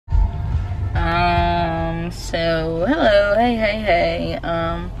So hello, hey.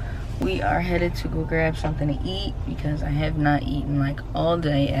 We are headed to go grab something to eat because I have not eaten like all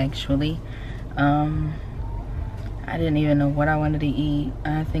day actually. I didn't even know what I wanted to eat.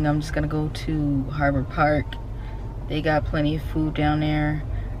 I think I'm just gonna go to Harbor Park. They got plenty of food down there.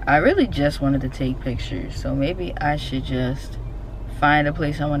 I really just wanted to take pictures, so maybe I should just find a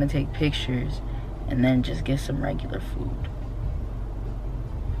place I want to take pictures and then just get some regular food.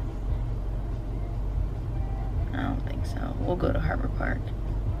 I don't think so. We'll go to Harbor Park.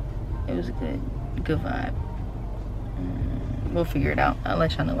 It was a good vibe. We'll figure it out. I'll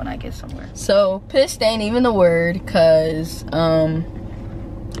let y'all know when I get somewhere. So pissed ain't even the word, cause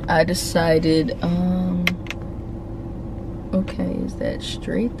I decided okay, is that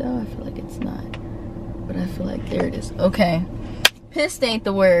straight though? I feel like it's not, but I feel like there it is. Okay, pissed ain't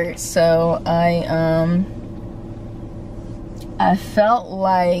the word. So I felt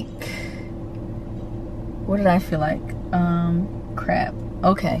like, what did I feel like? Crap.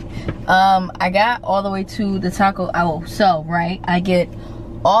 Okay. I got all the way to the taco. I get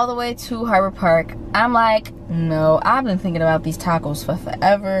all the way to Harbor Park. I'm like, no, I've been thinking about these tacos for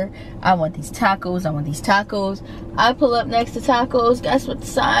forever. I want these tacos. I pull up next to tacos. Guess what the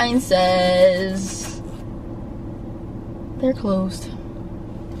sign says? They're closed.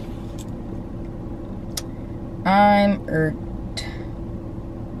 I'm irked.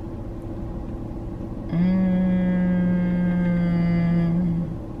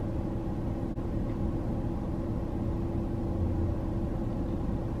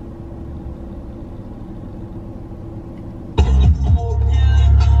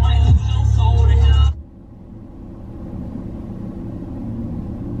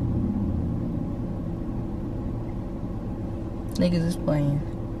 Niggas is playing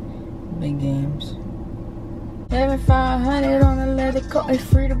big games. 7500 on the leather coat, it's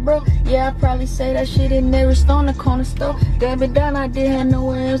free to bro. Yeah, I probably say that shit in every store on the corner store. Damn it down, I didn't have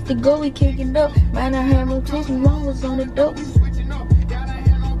nowhere else to go. We kicking up, man. I had rotation, one was on the dope.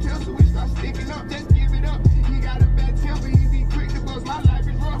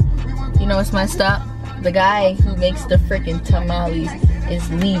 You know what's messed up? The guy who makes the freaking tamales is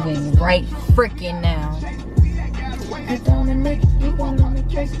leaving right freaking now.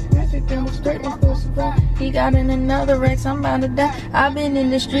 He got in another wreck, I'm about to die. I've been in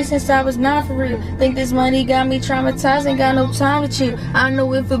the street since I was 9 for real. Think this money got me traumatized, ain't got no time to chill. I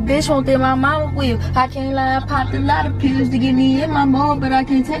know if a bitch won't, then my mama will. I can't lie, I popped a lot of pills to get me in my mode, but I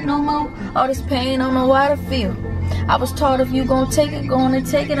can't take no more. All this pain, I don't know how to feel. I was taught if you gon' take it, gonna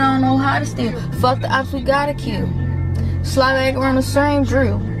take it, I don't know how to steal. Fuck the ops, we gotta kill. Slide back around the same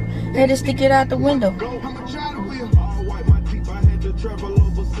drill. Had to stick it out the window. Travel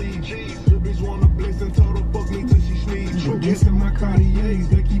overseas. The bitch wanna bless and told her fuck me till she sneeze. Guessing my Cartiers,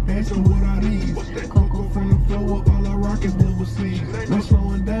 they keep asking what I need. Cocoa from the floor up, all I rock is double C. No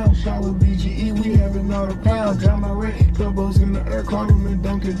slowing down, shower BGE, we having all the pound. Drop my red, turbos in the air, call him and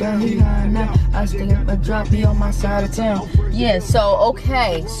dunk it down. He high now, I stick up a drop, be on my side of town. Yeah, so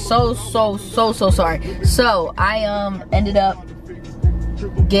okay, so sorry. So I ended up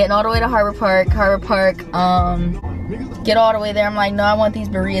getting all the way to Harbor Park. Get all the way there. I'm like, no, I want these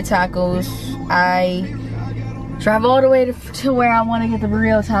burrito tacos. I drive all the way to where I want to get the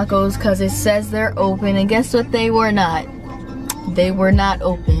burrito tacos because it says they're open. And guess what? They were not. They were not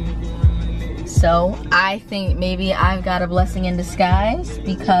open. So I think maybe I've got a blessing in disguise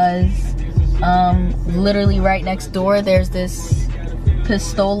because literally right next door there's this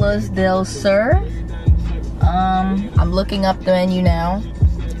Pistolas del Sur. I'm looking up the menu now.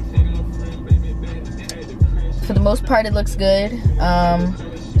 For the most part, it looks good.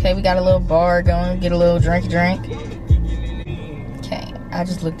 Okay, we got a little bar going. Get a little drink. Okay, I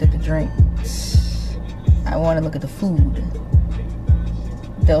just looked at the drinks. I want to look at the food.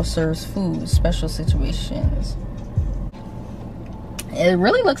 They'll serve food, special situations. It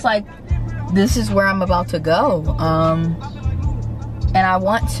really looks like this is where I'm about to go. And I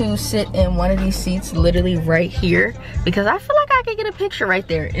want to sit in one of these seats literally right here because I feel like I could get a picture right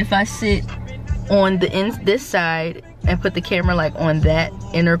there if I sit on this side and put the camera like on that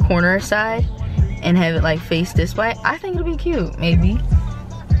inner corner side and have it like face this way. I think it'll be cute. Maybe,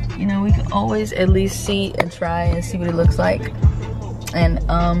 you know, we could always at least see and try and see what it looks like. And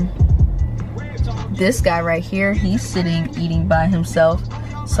this guy right here, he's sitting eating by himself,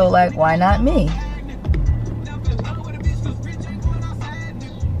 so like, why not me?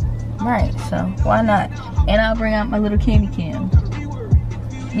 Right, so why not? And I'll bring out my little candy cam.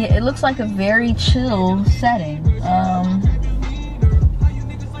 Yeah, it looks like a very chill setting.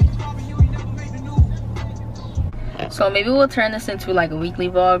 So So maybe we'll turn this into like a weekly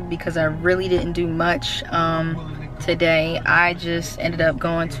vlog because I really didn't do much today. I just ended up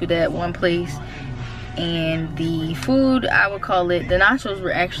going to that one place, and the food, I would call it, the nachos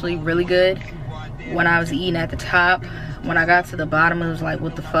were actually really good when I was eating at the top. When I got to the bottom, it was like,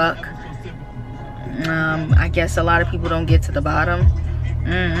 what the fuck? I guess a lot of people don't get to the bottom.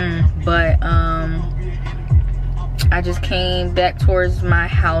 But I just came back towards my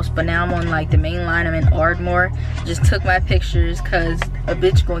house, but now I'm on like the main line. I'm in Ardmore. Just took my pictures because a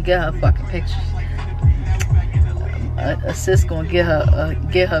bitch gonna get her fucking pictures. A sis gonna get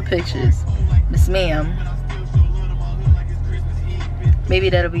her pictures. Miss ma'am. Maybe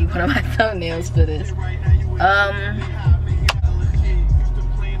that'll be one of my thumbnails for this.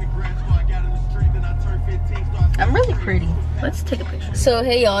 I'm really pretty. Let's take a picture. So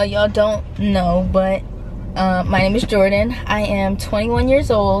hey y'all don't know, but my name is Jordan. I am 21 years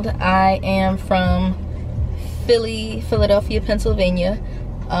old. I am from Philadelphia, Pennsylvania.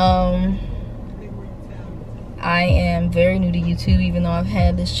 I am very new to YouTube, even though I've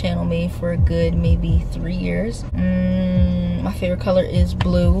had this channel made for a good maybe 3 years. My favorite color is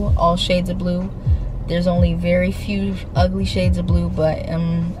blue, all shades of blue. There's only very few ugly shades of blue, but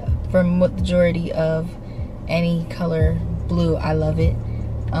for majority of any color blue, I love it.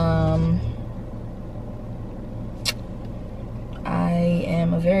 I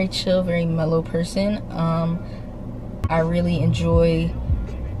am a very chill, very mellow person. I really enjoy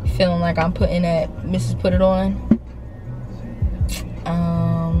feeling like I'm putting that Mrs. Put It On.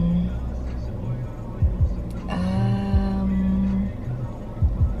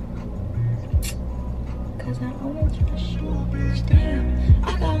 Cause I always trust you, bitch. Damn,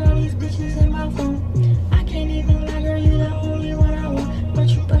 I got all these bitches in my phone. I can't even lie, girl, you the only one I want. But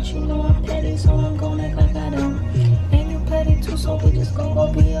you know I'm petty, so I'm gonna act like I don't. And you petty too, so we just gon'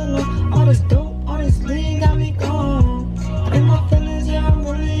 go be alone. All this dope, all this lean got me gone. In my feelings, yeah, I'm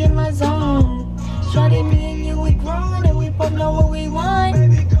really in my zone. Shawty, me and you, we grown, and we both know what we want.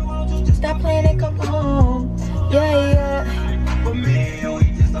 Stop playing and come home. Yeah. For me, we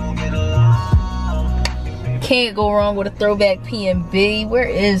just don't get along. Can't go wrong with a throwback PNB. Where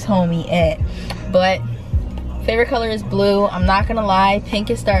is homie at? But favorite color is blue. I'm not gonna lie, pink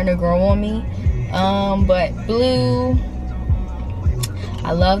is starting to grow on me. But blue,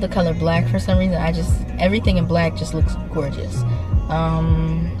 I love the color black for some reason. Everything in black just looks gorgeous.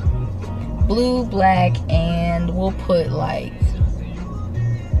 Blue, black, and we'll put like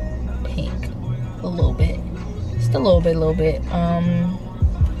pink a little bit. Just a little bit.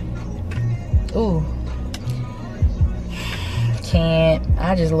 Ooh. Can't.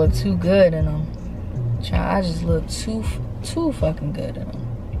 I just look too good in them. Child, I just look too fucking good in them.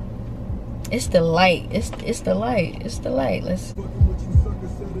 It's the light. It's the light. Let's.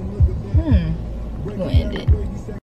 We're gonna end it.